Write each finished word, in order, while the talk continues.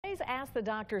Today's Ask the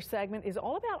Doctor segment is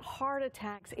all about heart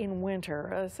attacks in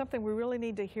winter, something we really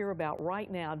need to hear about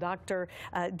right now. Dr.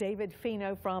 David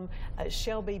Fieno from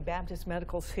Shelby Baptist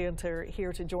Medical Center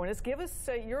here to join us. Give us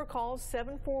your call,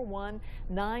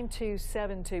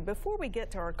 741-9272. Before we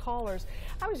get to our callers,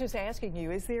 I was just asking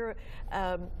you, is there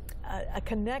a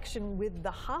connection with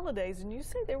the holidays? And you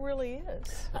say there really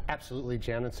is. Absolutely,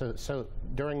 Janet. So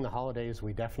during the holidays,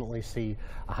 we definitely see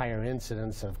a higher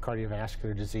incidence of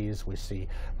cardiovascular disease. We see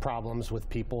problems with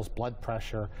people's blood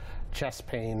pressure, chest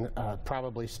pain,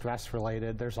 probably stress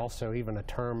related. There's also even a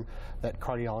term that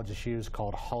cardiologists use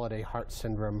called holiday heart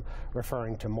syndrome,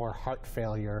 referring to more heart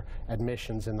failure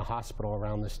admissions in the hospital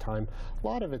around this time. A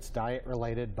lot of it's diet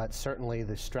related, but certainly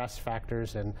the stress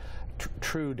factors and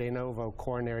true de novo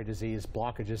coronary disease,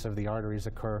 blockages of the arteries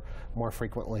occur more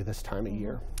frequently this time of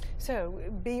year. So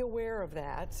be aware of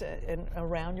that and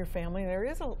around your family. There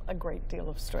is a great deal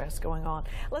of stress going on.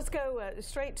 Let's go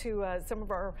straight to some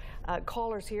of our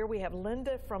callers here. We have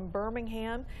Linda from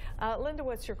Birmingham. Linda,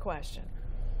 what's your question?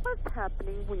 What's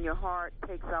happening when your heart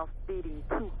takes off beating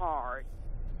too hard?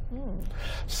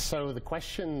 So the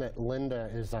question that Linda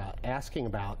is asking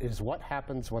about is what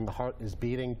happens when the heart is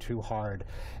beating too hard.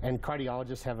 And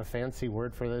cardiologists have a fancy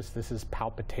word for this. This is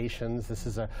palpitations. This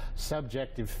is a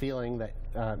subjective feeling that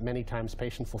many times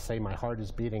patients will say, my heart is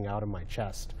beating out of my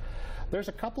chest. There's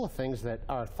a couple of things that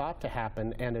are thought to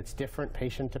happen, and it's different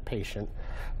patient to patient.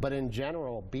 But in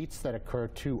general, beats that occur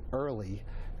too early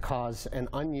cause an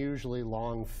unusually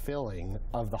long filling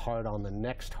of the heart on the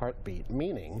next heartbeat,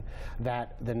 meaning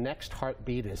that the next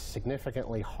heartbeat is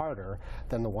significantly harder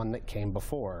than the one that came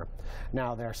before.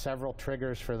 Now, there are several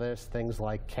triggers for this, things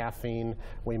like caffeine.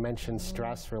 We mentioned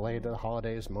stress related to the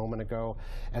holidays a moment ago,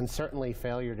 and certainly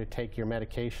failure to take your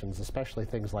medications, especially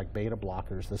things like beta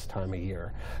blockers this time of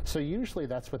year. So usually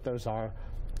that's what those are.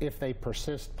 If they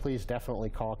persist, please definitely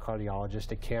call a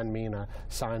cardiologist. It can mean a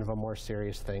sign of a more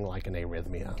serious thing like an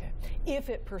arrhythmia. Okay. If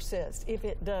it persists, if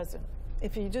it doesn't,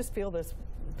 if you just feel this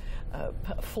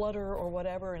flutter or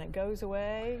whatever and it goes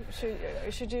away,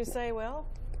 should you say, well,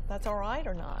 that's all right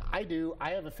or not? I do. I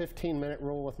have a 15-minute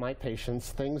rule with my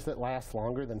patients. Things that last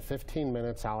longer than 15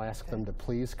 minutes, I'll ask them to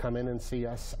please come in and see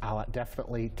us. I'll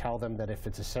definitely tell them that if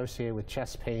it's associated with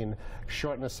chest pain,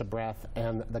 shortness of breath,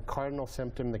 and the cardinal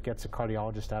symptom that gets a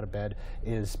cardiologist out of bed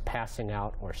is passing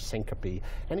out or syncope.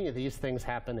 Any of these things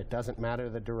happen, it doesn't matter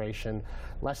the duration.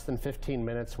 Less than 15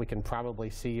 minutes, we can probably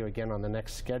see you again on the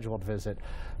next scheduled visit.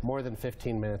 More than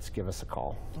 15 minutes, give us a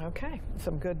call. Okay,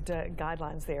 some good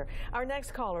guidelines there. Our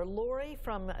next caller, Lori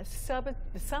from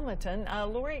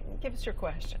Summerton. Lori, give us your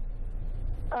question.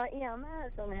 Yeah, my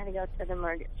husband had to go to the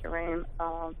emergency room.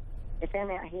 They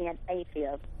found out he had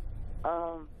a-fib.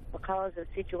 Because of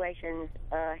situations,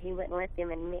 he wouldn't let them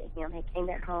admit him. He came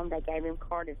back home, they gave him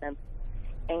cortisone.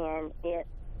 And it,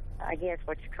 I guess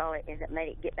what you call it, is it made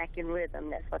it get back in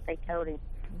rhythm. That's what they told him.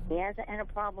 He hasn't had a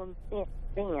problem since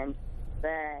then,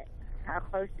 but how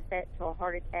close is that to a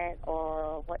heart attack,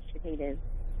 or what should he do?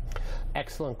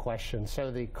 Excellent question.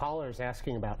 So the caller is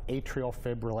asking about atrial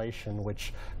fibrillation,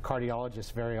 which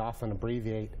cardiologists very often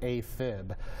abbreviate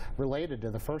a-fib. Related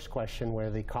to the first question where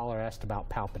the caller asked about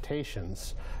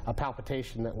palpitations, a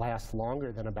palpitation that lasts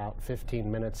longer than about 15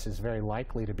 minutes is very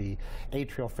likely to be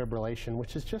atrial fibrillation,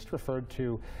 which is just referred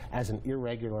to as an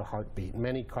irregular heartbeat.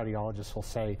 Many cardiologists will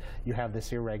say you have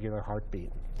this irregular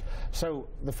heartbeat. So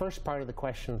the first part of the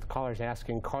question that the caller is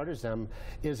asking, cortisone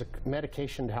is a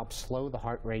medication to help slow the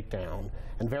heart rate down,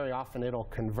 and very often it'll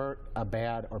convert a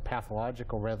bad or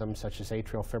pathological rhythm such as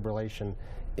atrial fibrillation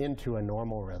into a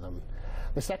normal rhythm.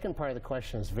 The second part of the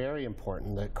question is very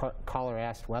important. The caller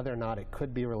asked whether or not it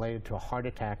could be related to a heart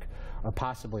attack or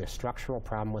possibly a structural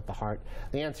problem with the heart.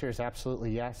 The answer is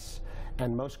absolutely yes,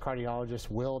 and most cardiologists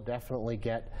will definitely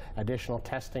get additional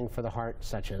testing for the heart,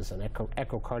 such as an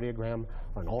echocardiogram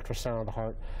or an ultrasound of the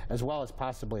heart, as well as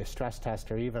possibly a stress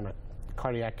test or even a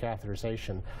cardiac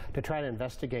catheterization to try to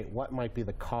investigate what might be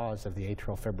the cause of the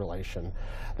atrial fibrillation.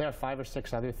 There are 5 or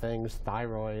 6 other things: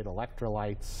 thyroid,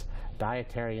 electrolytes,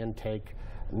 dietary intake,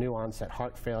 new onset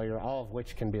heart failure, all of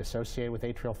which can be associated with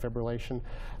atrial fibrillation.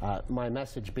 My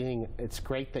message being, it's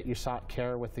great that you sought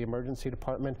care with the emergency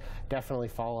department. Definitely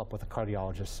follow up with a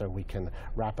cardiologist so we can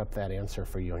wrap up that answer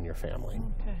for you and your family.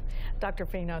 Okay. Dr.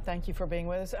 Fieno, thank you for being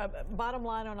with us. Bottom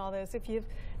line on all this, if you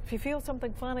feel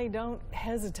something funny, don't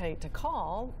hesitate to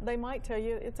call. They might tell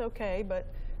you it's okay, but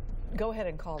go ahead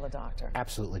and call the doctor.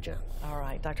 Absolutely, Jen. All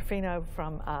right. Dr. Fieno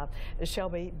from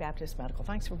Shelby Baptist Medical.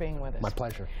 Thanks for being with us. My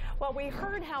pleasure. Well, we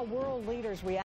heard how world leaders react